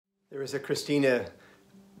There is a Christina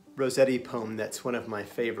Rossetti poem that's one of my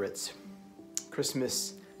favorites.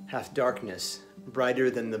 Christmas hath darkness, brighter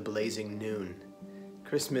than the blazing noon.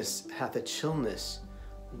 Christmas hath a chillness,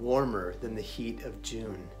 warmer than the heat of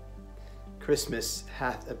June. Christmas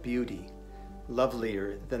hath a beauty,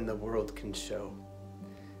 lovelier than the world can show.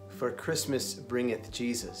 For Christmas bringeth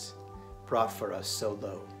Jesus, brought for us so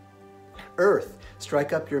low. Earth,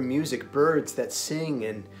 strike up your music, birds that sing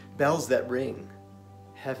and bells that ring.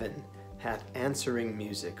 Heaven hath answering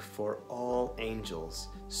music for all angels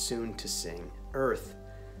soon to sing. Earth,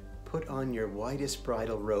 put on your whitest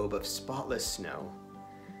bridal robe of spotless snow,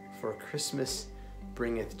 for Christmas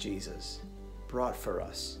bringeth Jesus, brought for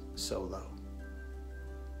us so low.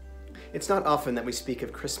 It's not often that we speak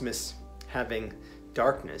of Christmas having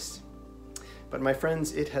darkness, but my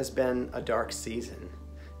friends, it has been a dark season,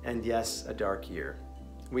 and yes, a dark year.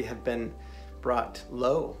 We have been brought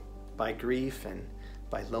low by grief and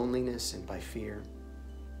by loneliness and by fear.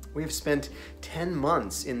 We have spent 10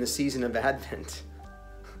 months in the season of Advent,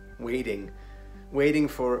 waiting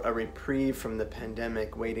for a reprieve from the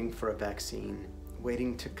pandemic, waiting for a vaccine,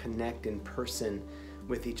 waiting to connect in person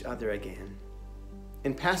with each other again.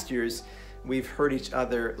 In past years, we've heard each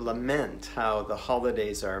other lament how the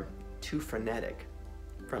holidays are too frenetic,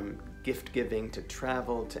 from gift giving to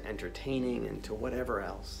travel to entertaining and to whatever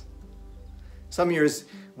else. Some years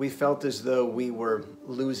we felt as though we were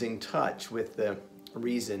losing touch with the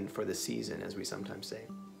reason for the season, as we sometimes say.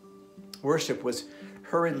 Worship was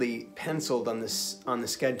hurriedly penciled on the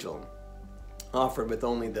schedule, offered with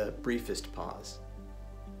only the briefest pause.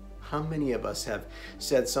 How many of us have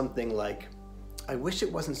said something like, "I wish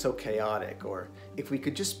it wasn't so chaotic," or "if we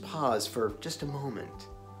could just pause for just a moment,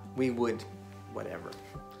 we would whatever."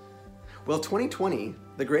 Well, 2020,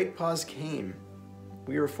 the great pause came.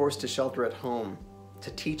 We were forced to shelter at home, to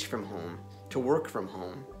teach from home, to work from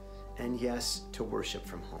home, and yes, to worship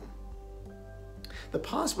from home. The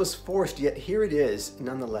pause was forced, yet here it is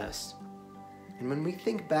nonetheless. And when we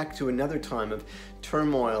think back to another time of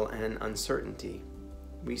turmoil and uncertainty,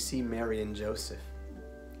 we see Mary and Joseph.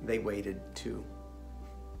 They waited too.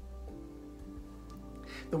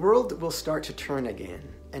 The world will start to turn again,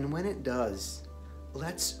 and when it does,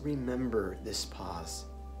 let's remember this pause,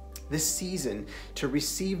 this season, to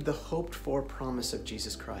receive the hoped-for promise of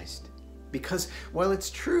Jesus Christ. Because while it's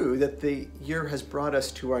true that the year has brought us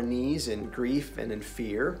to our knees in grief and in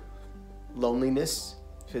fear, loneliness,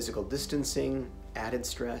 physical distancing, added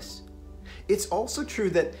stress, it's also true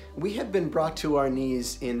that we have been brought to our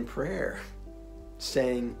knees in prayer,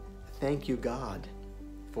 saying, "Thank you, God,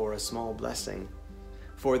 for a small blessing,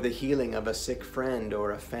 for the healing of a sick friend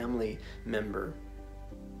or a family member."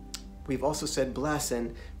 We've also said, "Bless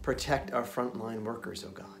and protect our frontline workers, O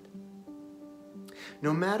God."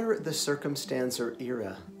 No matter the circumstance or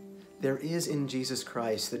era, there is in Jesus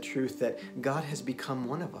Christ the truth that God has become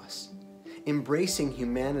one of us, embracing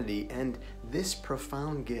humanity, and this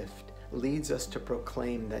profound gift leads us to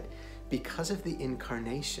proclaim that because of the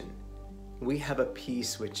incarnation, we have a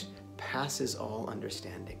peace which passes all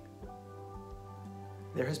understanding.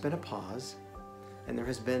 There has been a pause, and there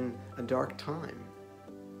has been a dark time,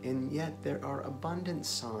 and yet there are abundant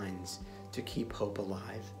signs to keep hope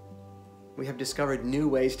alive. We have discovered new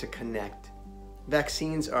ways to connect.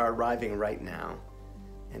 Vaccines are arriving right now,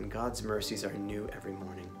 and God's mercies are new every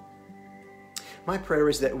morning. My prayer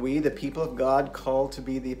is that we, the people of God called to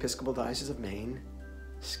be the Episcopal Diocese of Maine,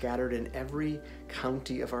 scattered in every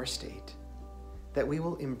county of our state, that we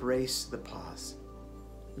will embrace the pause,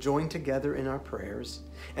 join together in our prayers,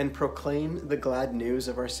 and proclaim the glad news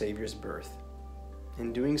of our Savior's birth.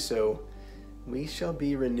 In doing so, we shall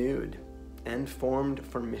be renewed and formed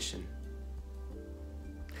for mission.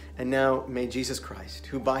 And now may Jesus Christ,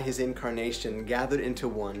 who by his incarnation gathered into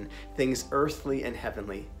one things earthly and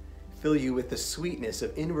heavenly, fill you with the sweetness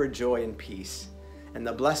of inward joy and peace, and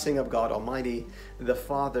the blessing of God Almighty, the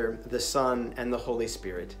Father, the Son, and the Holy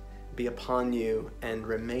Spirit be upon you and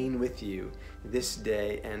remain with you this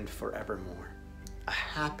day and forevermore. A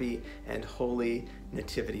happy and holy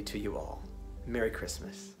nativity to you all. Merry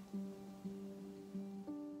Christmas.